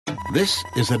This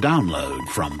is a download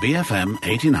from BFM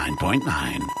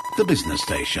 89.9, the business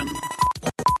station.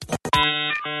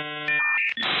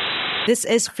 This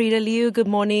is Frida Liu. Good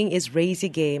morning. It's Raise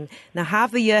Your Game. Now,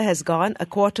 half the year has gone. A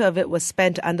quarter of it was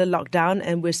spent under lockdown,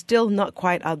 and we're still not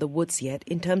quite out of the woods yet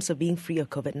in terms of being free of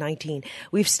COVID-19.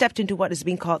 We've stepped into what is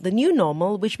being called the new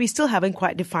normal, which we still haven't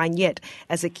quite defined yet,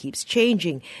 as it keeps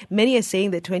changing. Many are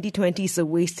saying that 2020 is a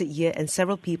wasted year, and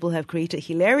several people have created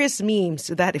hilarious memes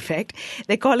to that effect.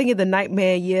 They're calling it the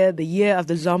nightmare year, the year of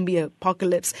the zombie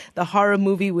apocalypse, the horror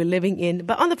movie we're living in.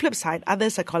 But on the flip side,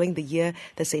 others are calling the year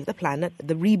that saved the planet,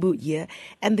 the reboot year,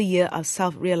 and the year of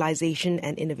self-realisation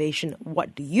and innovation.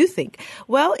 What do you think?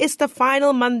 Well, it's the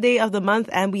final Monday of the month,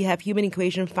 and we have Human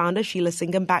Equation founder Sheila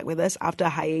Singam back with us after a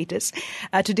hiatus.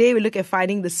 Today, we look at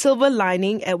finding the silver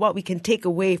lining at what we can take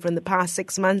away from the past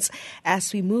 6 months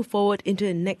as we move forward into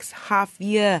the next half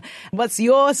year. What's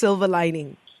your silver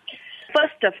lining?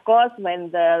 First, of course,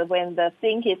 when the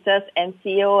thing hit us,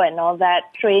 NCO and all that,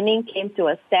 training came to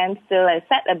a standstill. I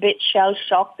sat a bit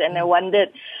shell-shocked and I wondered,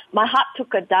 my heart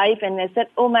took a dive and I said,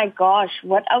 oh my gosh,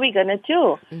 what are we going to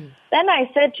do? Then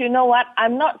I said, you know what,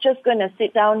 I'm not just going to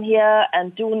sit down here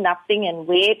and do nothing and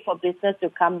wait for business to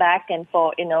come back and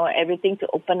for, everything to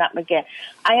open up again.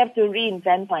 I have to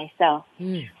reinvent myself.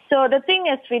 So the thing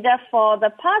is, Frida, for the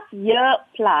past year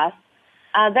plus,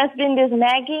 there's been this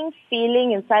nagging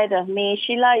feeling inside of me,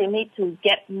 Sheila, you need to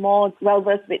get more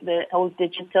well-versed with the whole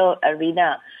digital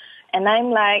arena. And I'm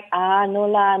like, no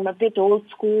lah, I'm a bit old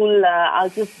school. I'll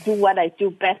just do what I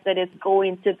do best, that is go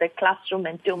into the classroom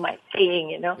and do my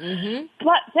thing,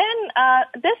 But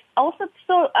then this also,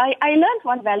 so I learned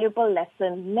one valuable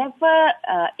lesson. Never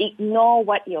ignore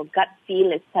what your gut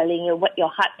feel is telling you, what your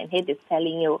heart and head is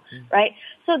telling you, right?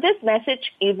 So this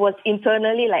message, it was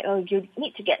internally like, oh, you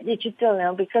need to get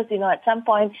digital, because, at some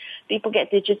point people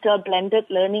get digital, blended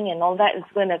learning and all that is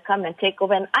going to come and take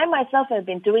over. And I myself have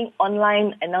been doing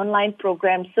online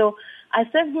programs. So I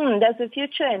said, there's a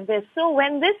future in this. So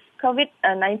when this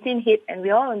COVID-19 hit and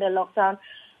we're all under lockdown,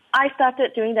 I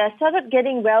started doing that. I started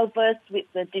getting well-versed with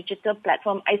the digital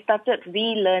platform. I started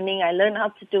relearning. I learned how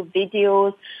to do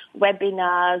videos,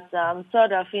 webinars,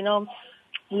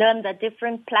 learn the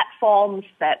different platforms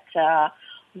that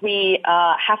we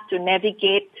have to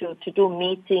navigate to do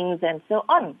meetings and so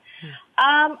on.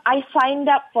 I signed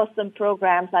up for some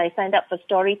programs. I signed up for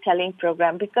storytelling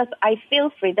program because I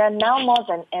feel, Frida, now more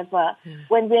than ever,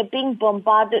 when we're being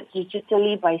bombarded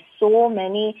digitally by so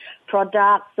many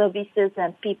products, services,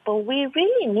 and people, we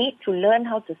really need to learn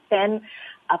how to stand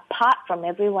apart from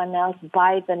everyone else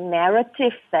by the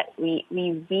narrative that we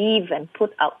weave and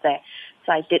put out there.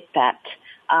 So I did that.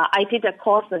 I did a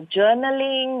course of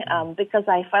journaling because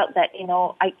I felt that,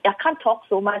 I can't talk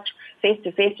so much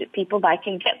face-to-face with people, but I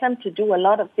can get them to do a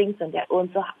lot of things on their own.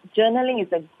 So journaling is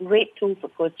a great tool for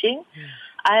coaching.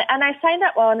 And I signed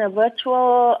up on a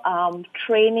virtual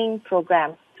training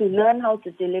program to learn how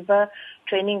to deliver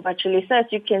training virtually. So as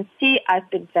you can see, I've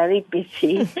been very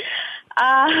busy.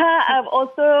 I've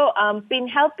also been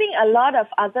helping a lot of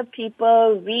other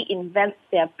people reinvent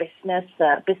their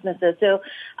businesses. So,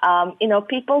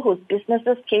 people whose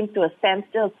businesses came to a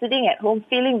standstill, sitting at home,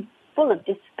 feeling full of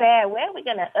despair. Where are we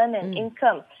going to earn an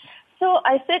income? So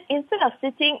I said, instead of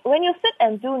when you sit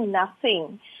and do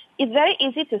nothing, it's very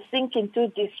easy to sink into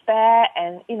despair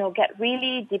and, get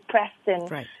really depressed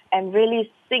and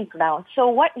really sink down. So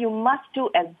what you must do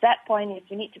at that point is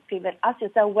you need to pivot. Ask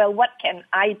yourself, well, what can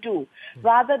I do?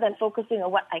 Rather than focusing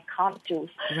on what I can't do.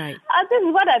 Right. This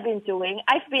is what I've been doing.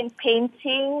 I've been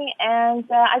painting and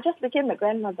I just became a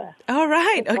grandmother. All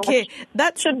right. Okay.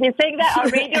 That should be saying that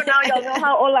on radio now. You'll know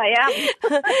how old I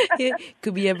am. It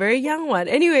could be a very young one.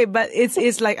 Anyway, but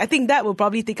it's like, I think that will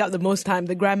probably take up the most time,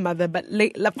 the grandmother. But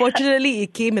fortunately,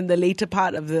 it came in the later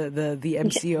part of the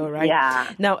MCO, right?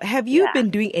 Yeah. Now, have you been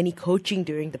doing any coaching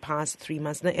during the past 3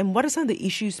 months? And what are some of the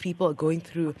issues people are going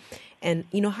through? And,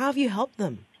 how have you helped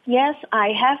them? Yes, I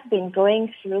have been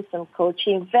going through some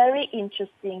coaching. Very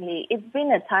interestingly, it's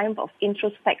been a time of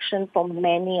introspection for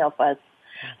many of us.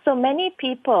 So many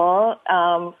people,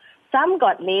 some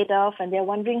got laid off and they're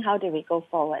wondering, how do we go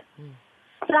forward?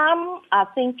 Some are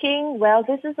thinking, well,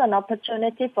 this is an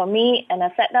opportunity for me. And I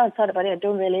sat down and thought about it. I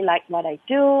don't really like what I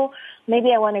do.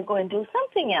 Maybe I want to go and do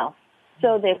something else.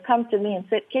 So they've come to me and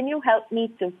said, can you help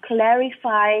me to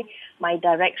clarify my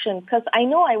direction? Because I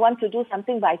know I want to do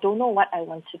something, but I don't know what I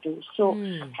want to do. So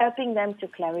helping them to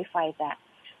clarify that.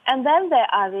 And then there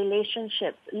are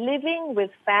relationships. Living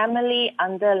with family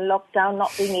under lockdown,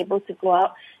 not being able to go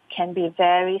out, can be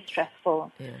very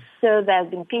stressful. Yeah. So there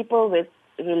have been people with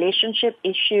relationship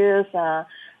issues,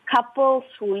 couples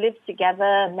who live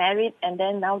together, married, and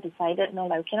then now decided, no,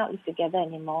 we cannot live together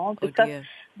anymore because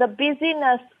the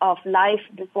busyness of life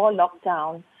before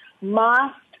lockdown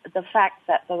masked the fact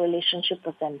that the relationship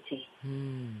was empty,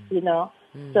 you know.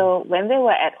 So when they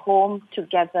were at home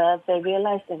together, they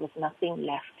realized there was nothing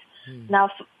left. Now,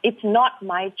 it's not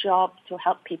my job to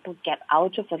help people get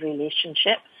out of a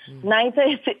relationship. Neither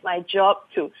is it my job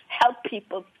to help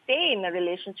people stay in a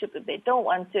relationship if they don't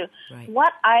want to. Right.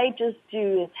 What I just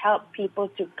do is help people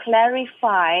to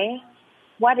clarify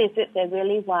what is it they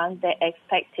really want, their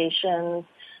expectations,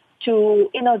 to,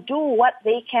 do what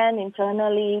they can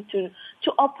internally to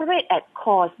operate at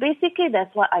cost. Basically,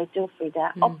 that's what I do,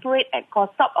 Frida. Operate at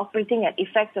cost. Stop operating at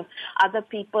effects of other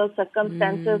people's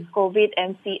circumstances, COVID,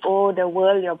 MCO, the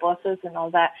world, your bosses and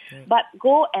all that. Right. But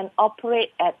go and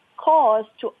operate at cost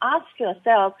to ask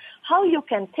yourself how you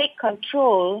can take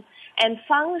control and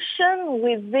function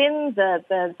within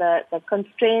the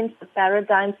constraints, the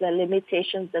paradigms, the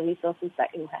limitations, the resources that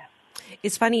you have.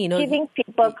 It's funny, giving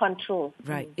people control.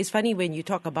 Right. It's funny when you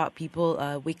talk about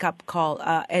people wake up call,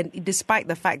 and despite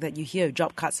the fact that you hear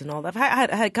job cuts and all that, I had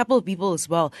a couple of people as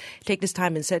well take this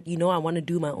time and said, I want to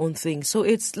do my own thing. So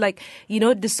it's like,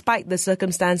 despite the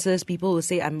circumstances, people will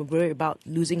say, I'm worried about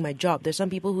losing my job. There's some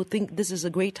people who think this is a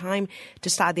great time to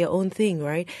start their own thing,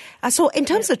 right? So in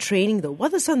terms of training, though,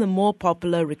 what are some of the more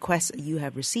popular requests you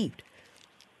have received?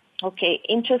 Okay,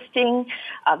 interesting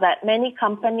that many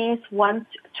companies want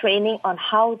training on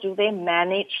how do they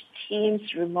manage teams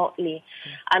remotely.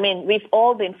 I mean, we've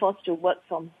all been forced to work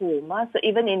from home. So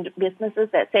even in businesses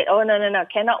that say, oh, no,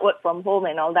 cannot work from home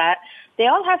and all that, they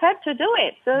all have had to do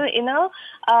it. So,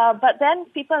 but then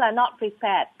people are not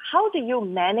prepared. How do you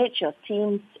manage your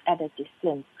teams at a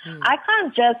distance? I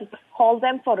can't just call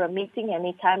them for a meeting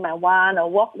anytime I want or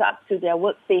walk up to their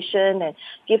workstation and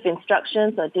give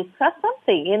instructions or discuss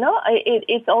something,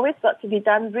 It's always got to be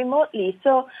done remotely.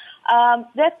 So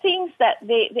there are things that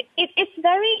it's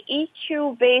very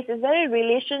EQ-based, it's very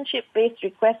relationship-based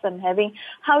requests I'm having.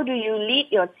 How do you lead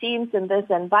your teams in this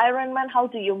environment? How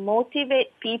do you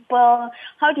motivate people?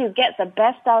 How do you get the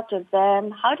best out of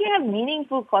them? How do you have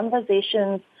meaningful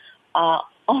conversations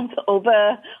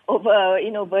over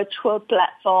virtual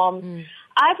platforms?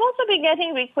 I've also been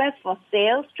getting requests for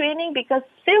sales training because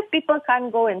salespeople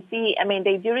can't go and see. I mean,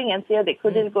 during MCO, they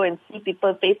couldn't go and see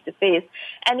people face to face.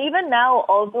 And even now,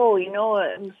 although,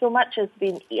 so much has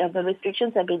been, the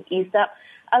restrictions have been eased up,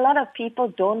 a lot of people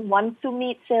don't want to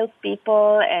meet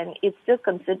salespeople and it's still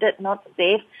considered not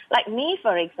safe. Like me,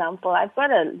 for example, I've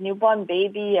got a newborn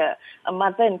baby, a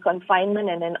mother in confinement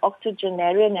and an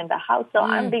octogenarian in the house. So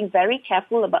I'm being very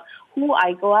careful about who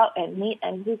I go out and meet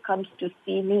and who comes to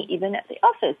see me even at the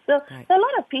office. So there are a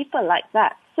lot of people like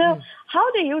that. So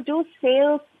how do you do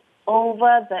sales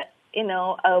over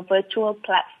a virtual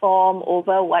platform,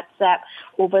 over WhatsApp,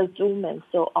 over Zoom, and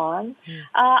so on?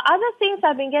 Other things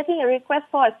I've been getting a request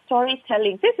for is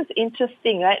storytelling. This is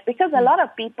interesting, right? Because a lot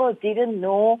of people didn't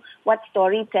know what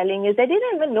storytelling is. They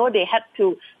didn't even know they had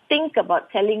to think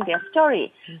about telling their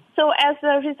story. So as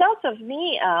a result of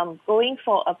me going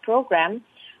for a program,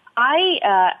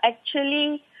 I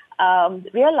actually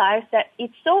realized that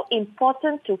it's so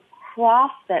important to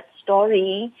craft that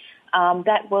story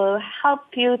that will help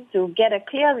you to get a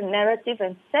clear narrative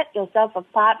and set yourself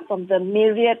apart from the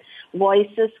myriad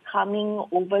voices coming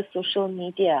over social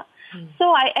media. So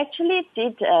I actually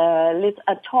did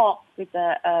a talk with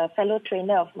a fellow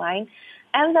trainer of mine,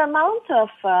 and the amount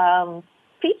of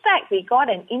feedback we got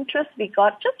and interest we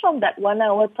got just from that 1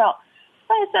 hour talk.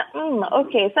 So I said,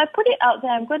 okay, so I put it out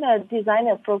there. I'm going to design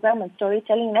a program on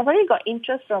storytelling. And I've already got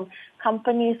interest from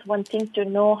companies wanting to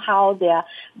know how their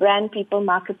brand people,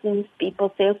 marketing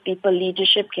people, sales people,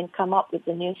 leadership can come up with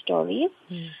the new stories.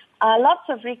 Lots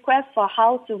of requests for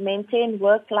how to maintain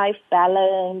work-life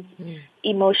balance,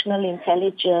 emotional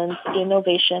intelligence,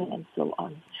 innovation, and so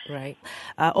on. Right.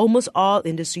 Almost all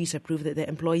industries have proved that their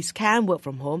employees can work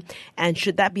from home. And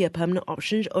should that be a permanent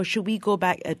option, or should we go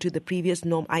back to the previous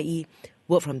norm, i.e.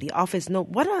 work from the office? No.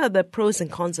 What are the pros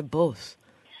and cons of both?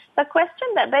 The question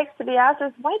that begs to be asked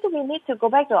is, why do we need to go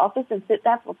back to the office and sit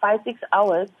there for 5-6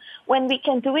 hours when we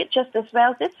can do it just as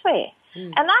well this way?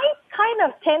 And I kind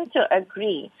of tend to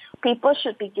agree. People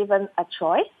should be given a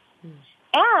choice.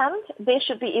 And they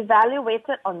should be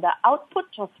evaluated on the output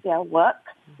of their work,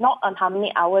 not on how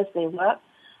many hours they work.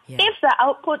 Yeah. If the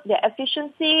output, their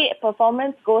efficiency,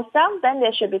 performance goes down, then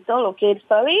they should be told, okay,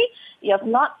 sorry, you have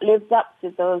not lived up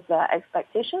to those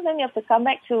expectations, then you have to come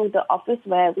back to the office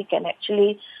where we can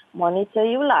actually monitor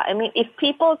you. I mean, if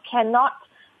people cannot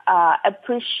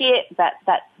appreciate that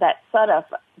sort of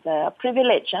the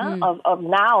privilege of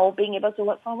now being able to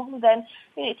work from home, then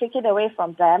take it away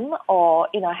from them, or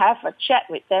have a chat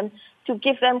with them to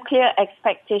give them clear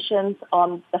expectations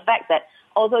on the fact that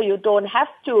although you don't have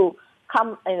to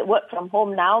come and work from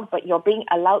home now, but you're being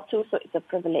allowed to, so it's a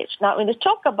privilege. Now, when you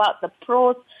talk about the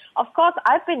pros, of course,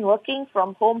 I've been working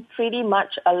from home pretty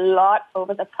much a lot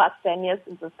over the past 10 years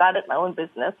since I started my own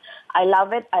business. I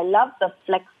love it. I love the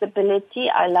flexibility.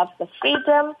 I love the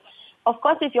freedom. Of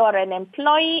course, if you're an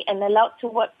employee and allowed to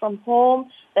work from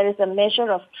home, there is a measure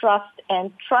of trust,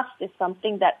 and trust is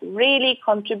something that really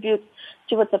contributes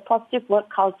towards a positive work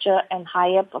culture and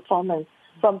higher performance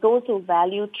from those who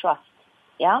value trust.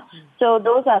 Yeah, so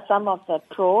those are some of the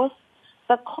pros.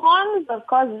 The cons, of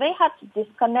course, they have to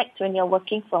disconnect when you're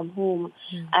working from home.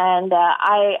 And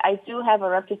I do have a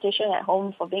reputation at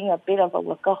home for being a bit of a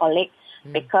workaholic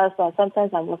because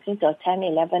sometimes I'm working till 10,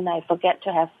 11, I forget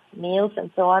to have meals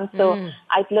and so on. So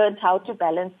I've learned how to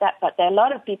balance that. But there are a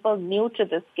lot of people new to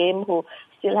this game who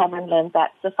still haven't learned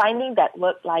that. So finding that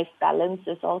work-life balance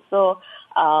is also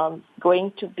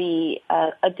going to be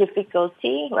a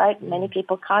difficulty, right? Many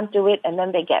people can't do it, and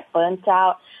then they get burnt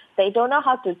out. They don't know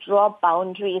how to draw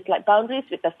boundaries, like boundaries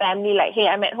with the family, like, hey,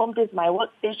 I'm at home, this is my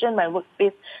workstation, my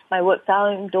workspace, my work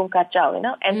time, don't catch out,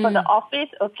 And for the office,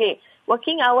 okay,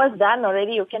 working hours done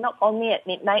already, you cannot call me at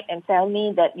midnight and tell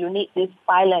me that you need this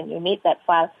file and you need that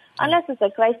file. Unless it's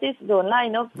a crisis zone,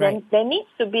 then there needs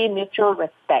to be mutual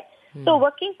respect. So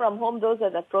working from home, those are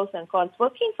the pros and cons.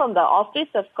 Working from the office,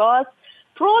 of course,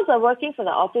 pros of working from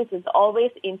the office is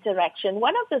always interaction.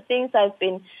 One of the things I've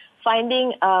been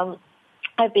finding,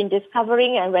 I've been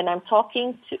discovering, and when I'm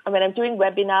doing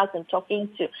webinars and talking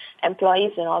to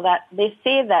employees and all that, they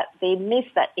say that they miss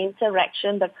that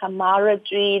interaction, the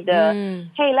camaraderie,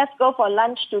 hey, let's go for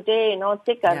lunch today,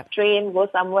 take a train, go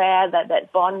somewhere,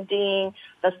 that bonding,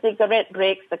 the cigarette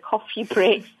breaks, the coffee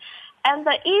breaks. And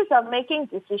the ease of making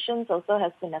decisions also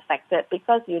has been affected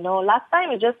because, last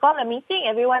time you just call a meeting,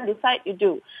 everyone decide you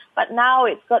do. But now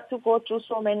it's got to go through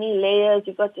so many layers.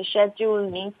 You've got to schedule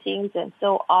meetings and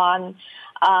so on.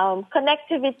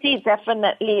 Connectivity,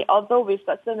 definitely, although we've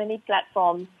got so many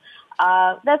platforms.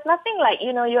 There's nothing like,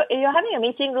 you're having a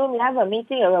meeting room, you have a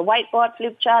meeting or a whiteboard,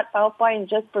 flip chart, PowerPoint,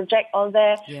 just project all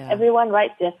there. Yeah. Everyone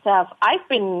writes their stuff. I've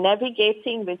been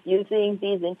navigating with using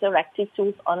these interactive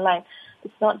tools online.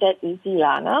 It's not that easy,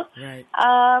 no? Right.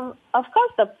 Of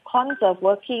course, the cons of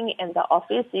working in the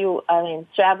office,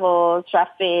 travel,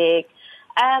 traffic.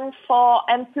 And for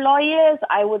employers,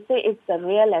 I would say it's the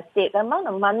real estate. The amount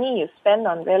of money you spend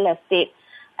on real estate.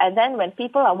 And then when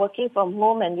people are working from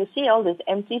home and you see all this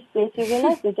empty space, you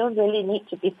realize they don't really need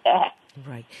to be there.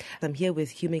 Right. I'm here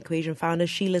with Human Equation founder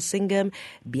Sheila Singam,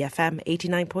 BFM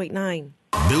 89.9.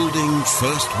 Building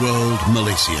First World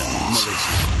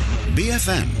Malaysians.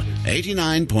 BFM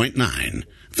 89.9,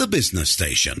 the business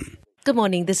station. Good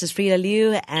morning, this is Frida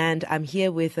Liu, and I'm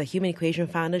here with Human Equation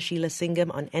founder Sheila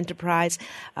Singam on Enterprise.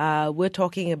 We're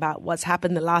talking about what's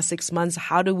happened the last 6 months.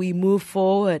 How do we move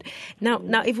forward? Now,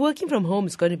 if working from home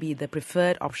is going to be the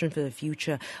preferred option for the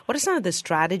future, what are some of the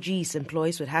strategies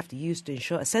employees would have to use to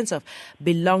ensure a sense of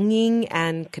belonging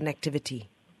and connectivity?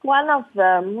 One of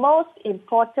the most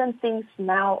important things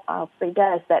now,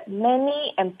 Frida, is that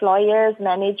many employers,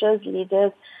 managers,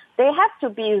 leaders, they have to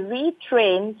be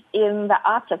retrained in the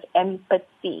art of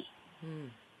empathy.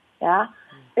 Yeah,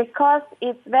 because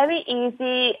it's very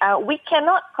easy. We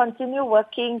cannot continue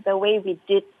working the way we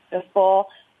did before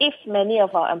if many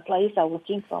of our employees are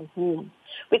working from home.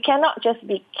 We cannot just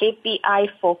be KPI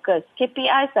focused.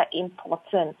 KPIs are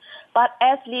important. But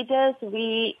as leaders,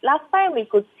 last time we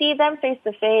could see them face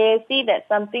to face, see that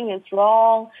something is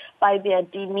wrong by their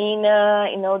demeanor,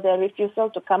 their refusal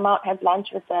to come out, have lunch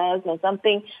with us or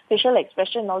something, facial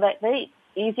expression, all that, very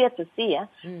easier to see.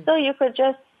 So you could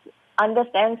just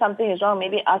understand something is wrong,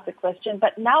 maybe ask a question.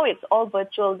 But now it's all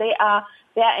virtual. They are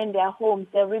in their homes.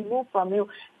 They're removed from you.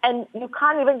 And you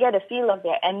can't even get a feel of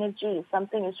their energy if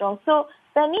something is wrong. So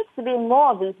there needs to be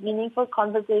more of these meaningful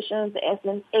conversations as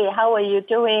in, hey, how are you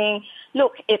doing?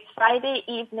 Look, it's Friday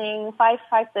evening,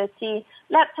 5:30.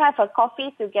 Let's have a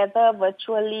coffee together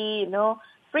virtually,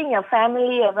 Bring your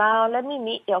family around. Let me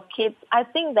meet your kids. I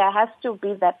think there has to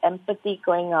be that empathy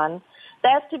going on.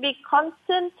 There has to be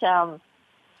constant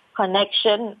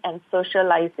connection and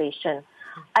socialization.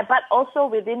 But also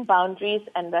within boundaries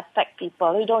and respect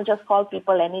people. You don't just call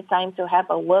people anytime to have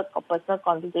a work or personal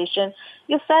conversation.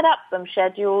 You set up some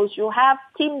schedules. You have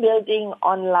team building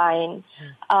online.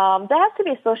 There has to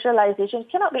be socialization. It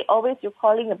cannot be always you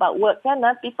calling about work. Then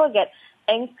people get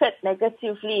anchored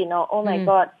negatively, oh my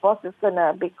God, boss is going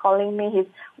to be calling me, he's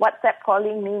WhatsApp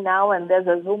calling me now, and there's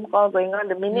a Zoom call going on.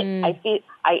 The minute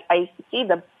I see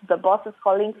the boss is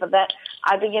calling for that,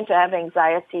 I begin to have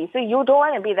anxiety. So you don't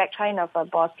want to be that kind of a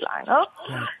boss, no?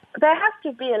 Right. There has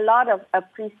to be a lot of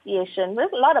appreciation. A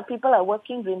lot of people are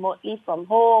working remotely from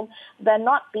home. They're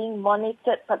not being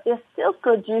monitored, but they're still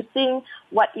producing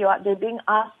what they're being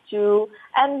asked to.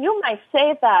 And you might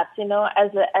say that,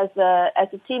 as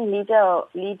a team leader,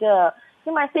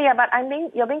 you might say, yeah, but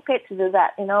you're being paid to do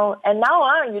that, And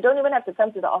now you don't even have to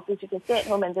come to the office. You can stay at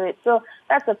home and do it. So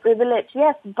that's a privilege,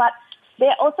 yes. But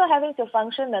they're also having to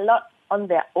function a lot on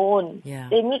their own. Yeah.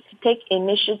 They need to take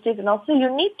initiative, and also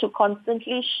you need to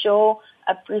constantly show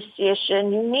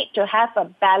appreciation. You need to have a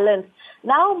balance.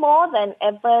 Now more than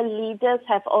ever, leaders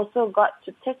have also got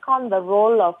to take on the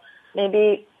role of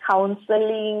maybe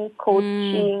counseling,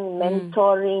 coaching,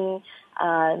 mentoring,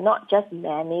 not just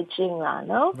managing,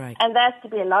 no? Right. And there has to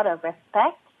be a lot of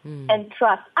respect and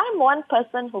trust. I'm one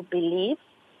person who believes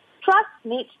trust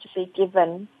needs to be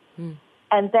given.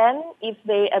 And then if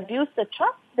they abuse the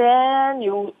trust, then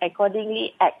you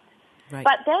accordingly act. Right.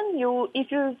 But then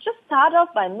if you just start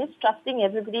off by mistrusting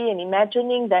everybody and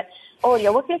imagining that,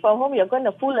 you're working from home, you're going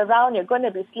to fool around, you're going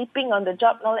to be sleeping on the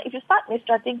job, and all that. If you start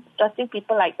mistrusting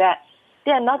people like that,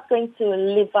 they are not going to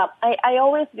live up. I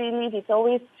always believe it's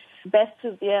always best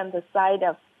to be on the side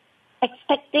of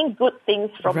expecting good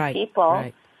things from people.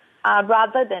 Right.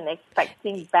 Rather than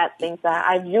expecting bad things.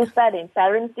 I've used that in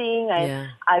parenting.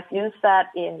 I've used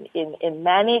that in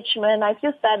management. I've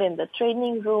used that in the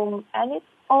training room, and it's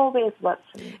always works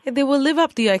for me. They will live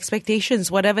up to your expectations,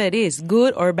 whatever it is,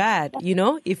 good or bad.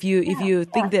 If you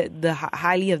think that the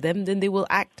highly of them, then they will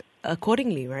act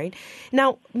accordingly, right?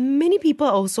 Now, many people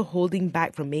are also holding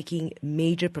back from making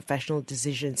major professional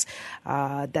decisions.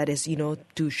 That is,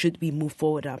 should we move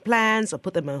forward our plans or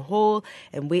put them on hold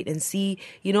and wait and see?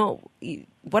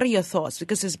 What are your thoughts?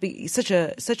 Because it's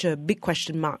such a big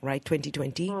question mark, right?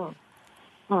 2020.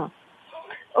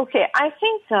 Okay, I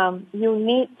think you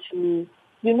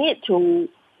need to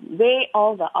weigh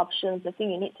all the options. I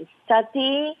think you need to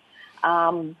study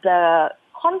the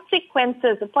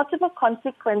possible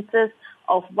consequences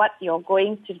of what you're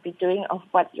going to be doing, of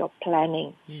what you're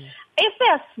planning. If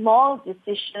there are small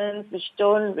decisions which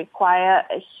don't require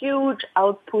a huge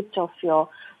output of your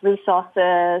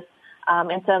resources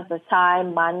in terms of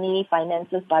time, money,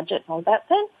 finances, budget, all that,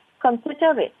 then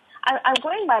consider it. I'm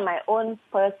going by my own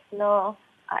personal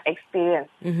experience.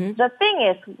 The thing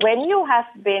is, when you have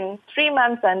been 3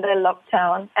 months under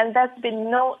lockdown and there's been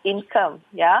no income,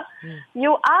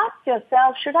 you ask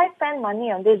yourself, should I spend money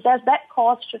on this? Does that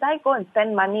cost? Should I go and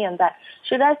spend money on that?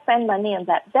 Should I spend money on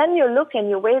that? Then you look and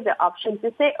you weigh the options.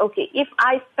 You say, okay, if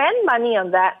I spend money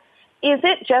on that, is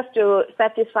it just to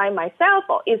satisfy myself,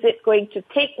 or is it going to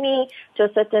take me to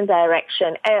a certain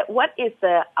direction? What is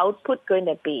the output going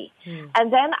to be?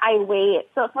 And then I weigh it.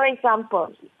 So, for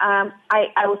example, I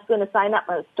was going to sign up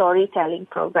a storytelling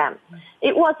program.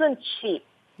 It wasn't cheap.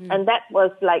 And that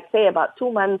was say about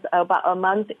a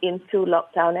month into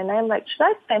lockdown. And I'm like, should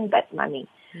I spend that money?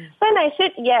 Then I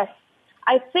said, yes.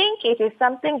 I think it is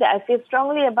something that I feel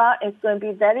strongly about. It's going to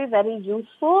be very, very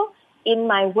useful in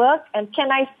my work, and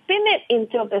can I spin it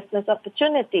into a business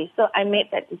opportunity? So I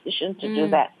made that decision to do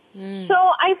that. So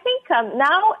I think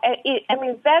now,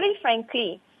 very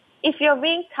frankly, if you're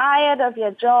being tired of your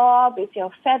job, if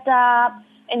you're fed up,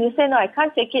 and you say, no, I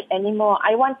can't take it anymore,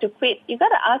 I want to quit, you got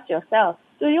to ask yourself,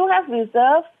 do you have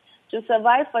reserves to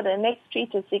survive for the next 3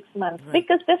 to 6 months? Right.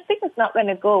 Because this thing is not going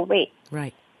to go away.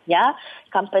 Right. Yeah,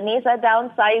 companies are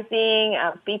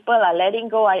downsizing, people are letting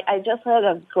go. I just heard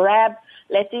of Grab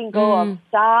letting go of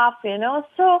staff,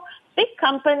 So big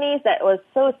companies that were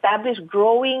so established,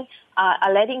 growing,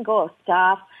 are letting go of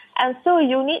staff. And so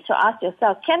you need to ask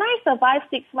yourself, can I survive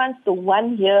 6 months to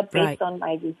 1 year based on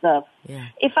my reserve? Yeah.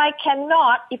 If I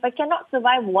cannot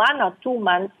survive 1 or 2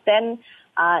 months, then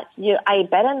I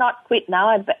better not quit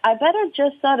now. I better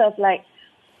just sort of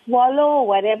swallow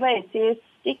whatever it is,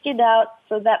 stick it out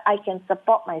so that I can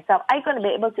support myself. I'm going to be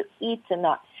able to eat or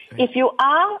not. Right. If you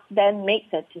are, then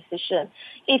make that decision.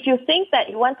 If you think that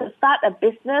you want to start a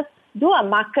business, do a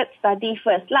market study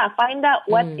first. Find out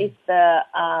what is the,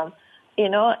 are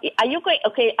you going,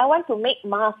 I want to make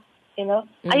masks,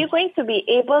 Are you going to be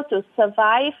able to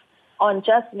survive on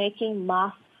just making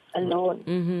masks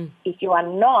alone? If you are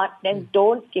not, then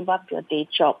don't give up your day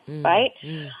job, right?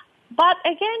 But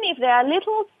again, if there are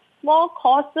little small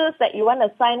courses that you want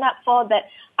to sign up for that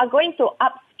are going to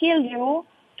upskill you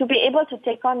to be able to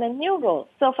take on a new role.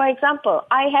 So, for example,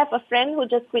 I have a friend who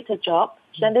just quit her job.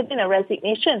 She ended in a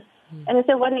resignation. And I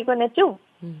said, what are you going to do?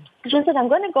 She said, I'm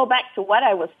going to go back to what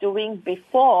I was doing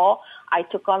before I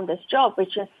took on this job,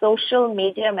 which is social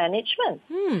media management.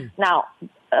 Now,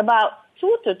 about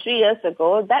 2 to 3 years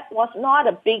ago, that was not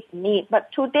a big need.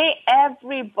 But today,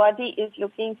 everybody is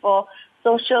looking for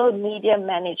social media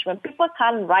management. People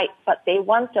can't write, but they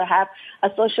want to have a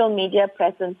social media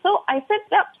presence. So I said,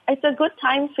 yep, it's a good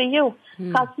time for you.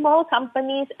 Because small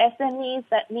companies, SMEs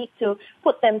that need to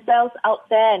put themselves out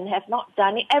there and have not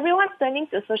done it, everyone's turning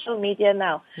to social media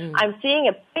now. I'm seeing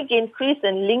a big increase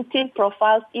in LinkedIn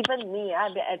profiles. Even me,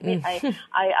 I admit,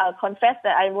 I'll confess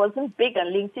that I wasn't big on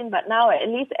LinkedIn, but now at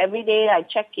least every day I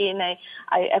check in,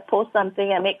 I post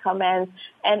something, I make comments,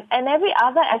 and every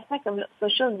other aspect of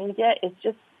social media is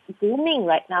just booming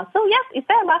right now. So yes, is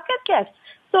there a market? Yes.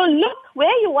 So look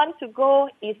where you want to go.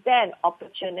 Is there an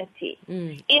opportunity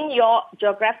in your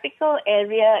geographical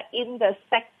area, in the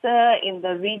sector, in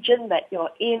the region that you're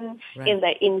in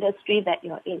the industry that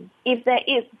you're in? If there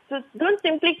is, so don't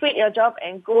simply quit your job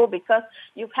and go because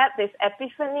you've had this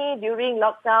epiphany during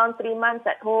lockdown, 3 months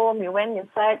at home, you went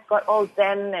inside, got all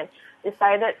zen and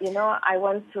decided, I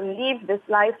want to leave this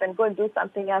life and go and do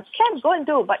something else. Can go and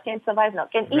do, but can survive now,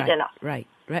 can eat enough. Right.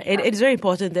 It's very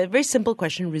important. The very simple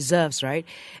question, reserves, right?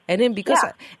 And then because,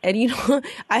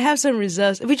 I have some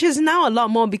reserves, which is now a lot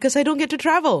more because I don't get to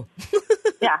travel.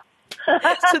 Yeah.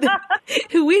 So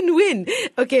win-win.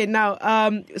 Okay, now,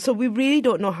 so we really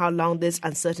don't know how long this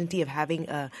uncertainty of having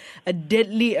a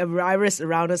deadly virus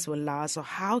around us will last. So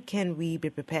how can we be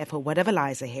prepared for whatever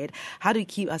lies ahead? How do we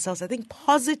keep ourselves, I think,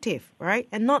 positive, right?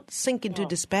 And not sink into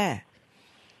despair?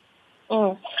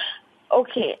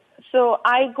 Okay, so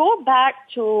I go back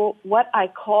to what I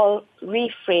call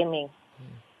reframing.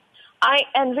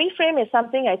 And reframe is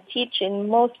something I teach in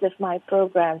most of my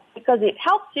programs because it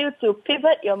helps you to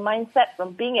pivot your mindset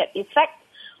from being at effect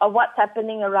of what's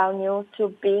happening around you to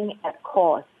being at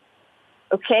cause.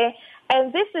 Okay?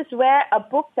 And this is where a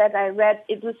book that I read,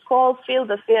 it was called Feel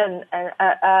the Fear.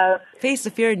 Face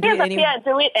the Fear and Do It Anyway. Feel the Fear and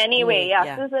Do It Anyway,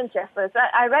 yeah. Susan Jeffers.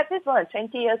 I read this one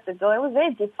 20 years ago. It was a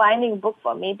very defining book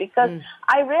for me because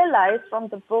I realized from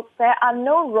the book there are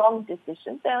no wrong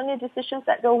decisions. There are only decisions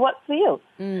that will work for you.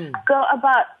 So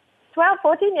about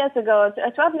 12 years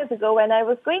ago, when I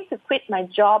was going to quit my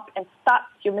job and start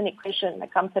Human Equation, my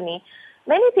company,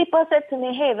 many people said to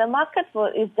me, hey, the market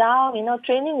is down,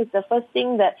 training is the first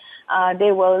thing that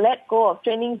they will let go of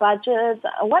training budgets.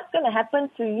 What's going to happen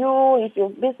to you if your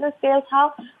business fails?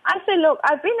 How? I said, look,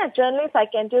 I've been a journalist. I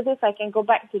can do this. I can go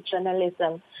back to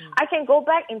journalism. I can go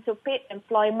back into paid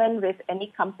employment with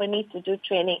any company to do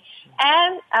training.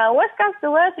 And worst comes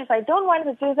to worst, if I don't want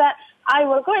to do that, I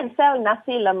will go and sell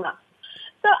nasi lemak.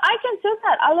 So I can do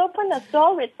that. I'll open a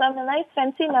store with some nice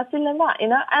fancy nasi lemak,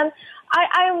 and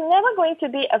I'm never going to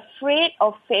be afraid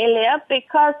of failure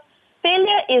because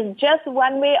failure is just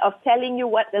one way of telling you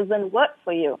what doesn't work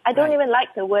for you. I don't even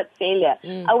like the word failure.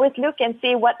 I always look and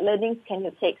see what learnings can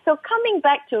you take. So coming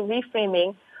back to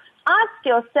reframing, ask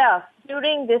yourself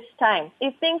during this time,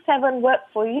 if things haven't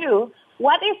worked for you,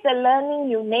 what is the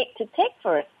learning you need to take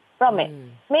from it?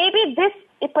 Maybe this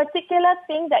a particular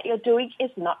thing that you're doing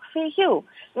is not for you.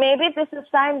 Maybe this is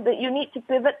time that you need to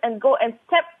pivot and go and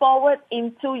step forward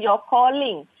into your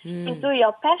calling, into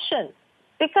your passion.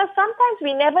 Because sometimes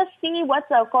we never see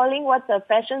what's our calling, what's our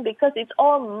passion, because it's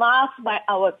all masked by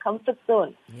our comfort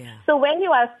zone. Yeah. So when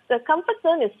the comfort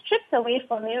zone is stripped away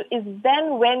from you, is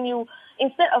then when you,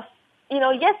 instead of,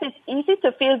 yes, it's easy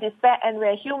to feel despair and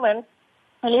we're human.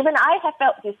 And even I have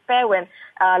felt despair when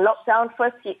lockdown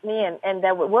first hit me and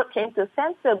the work came to a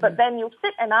standstill. But then you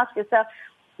sit and ask yourself,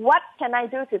 what can I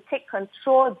do to take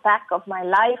control back of my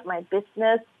life, my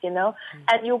business,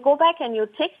 And you go back and you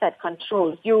take that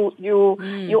control. You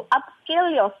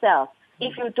upskill yourself.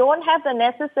 If you don't have the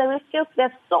necessary skills,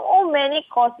 there's so many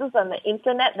courses on the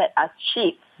internet that are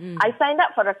cheap. I signed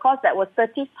up for a course that was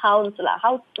 £30.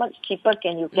 How much cheaper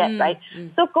can you get, right?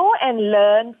 So go and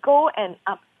learn, go and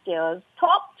upskill,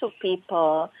 talk to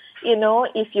people.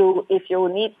 If you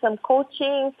need some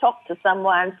coaching, talk to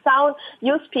someone.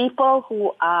 Use people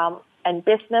who and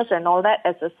business and all that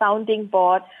as a sounding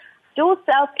board. Do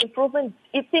self-improvement.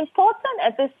 It's important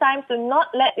at this time to not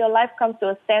let your life come to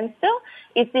a standstill.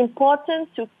 It's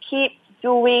important to keep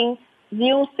doing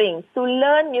new things, to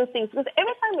learn new things. Because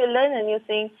every time you learn a new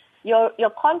thing, your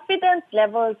confidence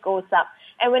level goes up.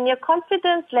 And when your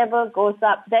confidence level goes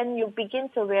up, then you begin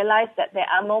to realize that there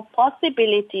are more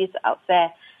possibilities out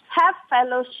there. Have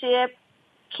fellowship,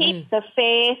 keep the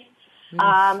faith,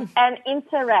 and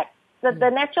interact. The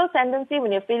natural tendency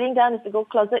when you're feeling down is to go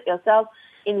closet yourself.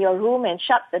 in your room and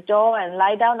shut the door and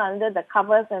lie down under the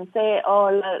covers and say,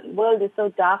 oh, the world is so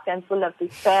dark and full of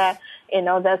despair.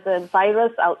 There's a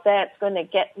virus out there, it's going to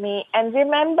get me. And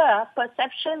remember,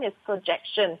 perception is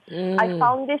projection. I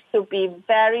found this to be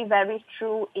very, very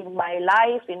true in my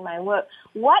life, in my work.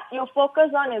 What you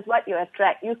focus on is what you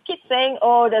attract. You keep saying,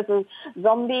 oh, there's a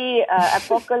zombie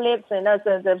apocalypse and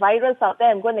there's a virus out there,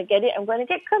 I'm going to get it, I'm going to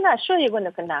get kena. Sure, you're going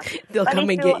to kena. They'll come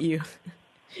and get you.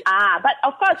 But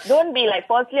of course, don't be like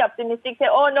falsely optimistic. Say,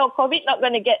 oh no, COVID not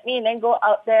going to get me, and then go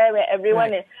out there where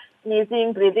everyone is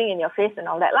sneezing, breathing in your face and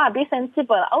all that. Be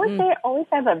sensible. I always say, always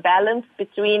have a balance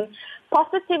between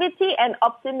positivity and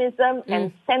optimism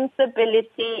and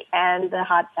sensibility and the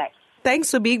hard facts.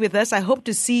 Thanks for being with us. I hope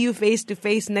to see you face to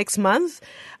face next month.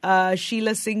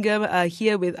 Sheila Singam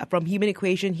here from Human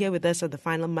Equation, here with us on the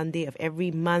final Monday of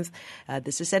every month.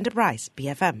 This is Enterprise,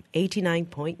 BFM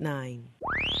 89.9.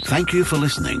 Thank you for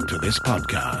listening to this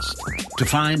podcast. To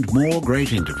find more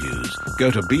great interviews, go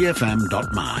to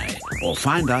bfm.my or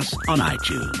find us on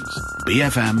iTunes.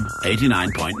 BFM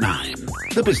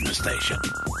 89.9, the business station.